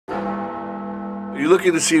You're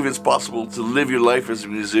looking to see if it's possible to live your life as a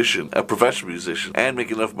musician, a professional musician, and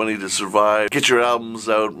make enough money to survive, get your albums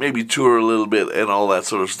out, maybe tour a little bit, and all that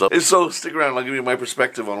sort of stuff. And so stick around, I'll give you my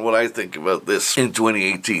perspective on what I think about this in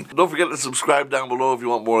 2018. Don't forget to subscribe down below if you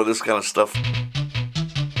want more of this kind of stuff.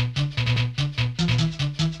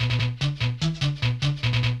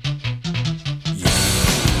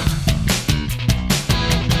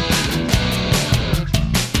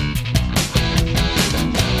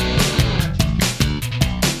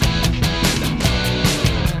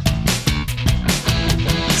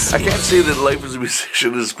 I can't say that life as a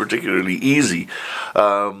musician is particularly easy.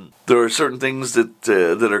 There are certain things that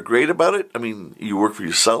are great about it. I mean, you work for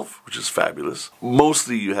yourself, which is fabulous.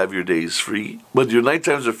 Mostly you have your days free, but your night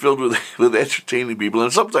times are filled with entertaining people,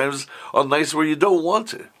 and sometimes on nights where you don't want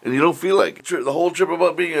to, and you don't feel like it. The whole trip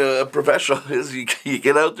about being a professional is you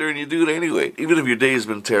get out there and you do it anyway. Even if your day has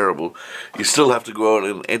been terrible, you still have to go out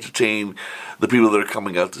and entertain the people that are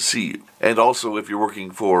coming out to see you. And also, if you're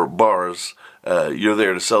working for bars, you're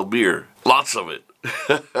there to sell beer. Lots of it.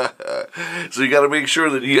 So you got to make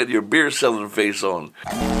sure that you got your beer selling face on.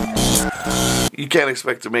 You can't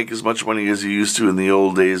expect to make as much money as you used to in the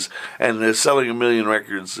old days, and selling 1 million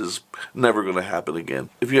records is never going to happen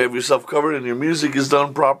again. If you have yourself covered and your music is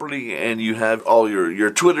done properly, and you have all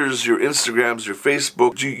your Twitters, your Instagrams, your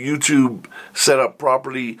Facebook, YouTube set up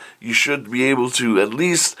properly, you should be able to at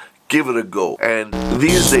least give it a go. And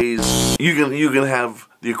these days, you can have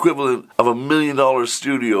the equivalent of $1 million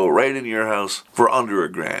studio right in your house for under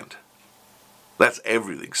 $1,000. That's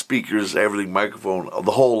everything. Speakers, everything, microphone,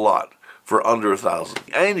 the whole lot for under $1,000.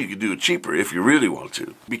 And you can do it cheaper if you really want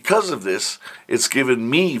to. Because of this, it's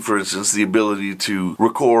given me, for instance, the ability to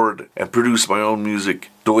record and produce my own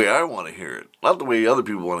music the way I want to hear it. Not the way other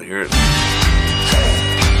people want to hear it.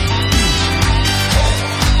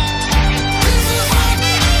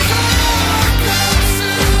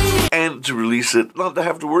 And to release it, not to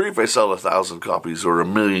have to worry if I sell 1,000 copies or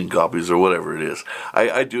 1 million copies or whatever it is.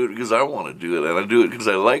 I do it because I want to do it, and I do it because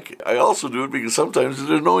I like it. I also do it because sometimes it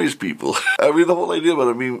annoys people. I mean, the whole idea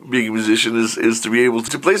about being a musician is to be able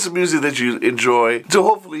to play some music that you enjoy, to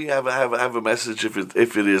hopefully have a message if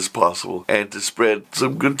it is possible, and to spread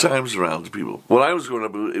some good times around to people. When I was growing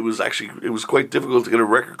up, it was quite difficult to get a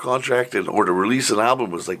record contract or to release an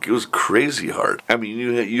album. It was crazy hard. I mean,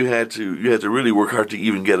 you had to really work hard to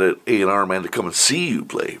even get an A&R man to come and see you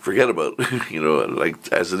play. Forget about,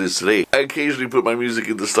 like as it is today. I occasionally put my music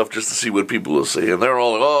into stuff just to see what people will say, and they're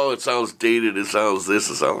all like, oh, it sounds dated, it sounds this,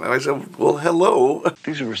 it sounds... And I said, well, hello.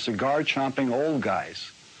 These were cigar-chomping old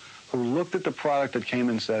guys who looked at the product that came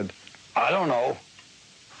and said, I don't know.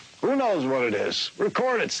 Who knows what it is?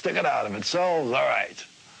 Record it, stick it out. If it sells, all right.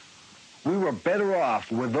 We were better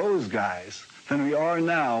off with those guys than we are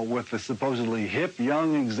now with the supposedly hip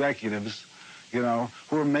young executives, who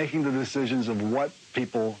are making the decisions of what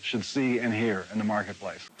people should see and hear in the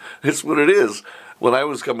marketplace. It's what it is. When I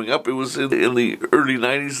was coming up, it was in the early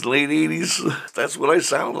 90s, late 80s. That's what I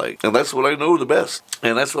sound like. And that's what I know the best.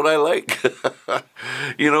 And that's what I like.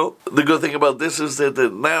 The good thing about this is that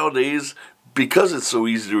nowadays, because it's so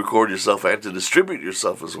easy to record yourself and to distribute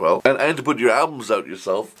yourself as well, and to put your albums out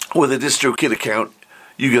yourself, with a DistroKid account,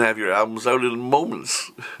 you can have your albums out in moments.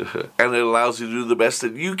 And it allows you to do the best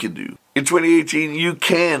that you can do. In 2018, you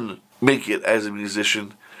can make it as a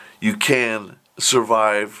musician. You can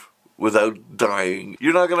survive without dying.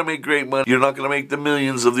 You're not going to make great money. You're not going to make the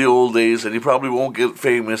millions of the old days, and you probably won't get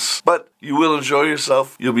famous. But you will enjoy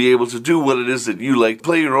yourself. You'll be able to do what it is that you like.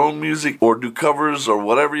 Play your own music or do covers or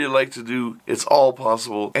whatever you like to do. It's all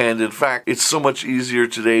possible. And in fact, it's so much easier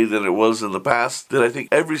today than it was in the past that I think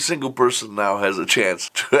every single person now has a chance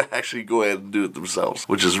to actually go ahead and do it themselves,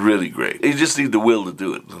 which is really great. You just need the will to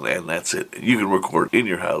do it, and that's it. You can record in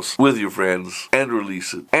your house with your friends and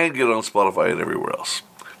release it and get it on Spotify and everywhere else.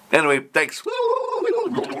 Anyway, thanks.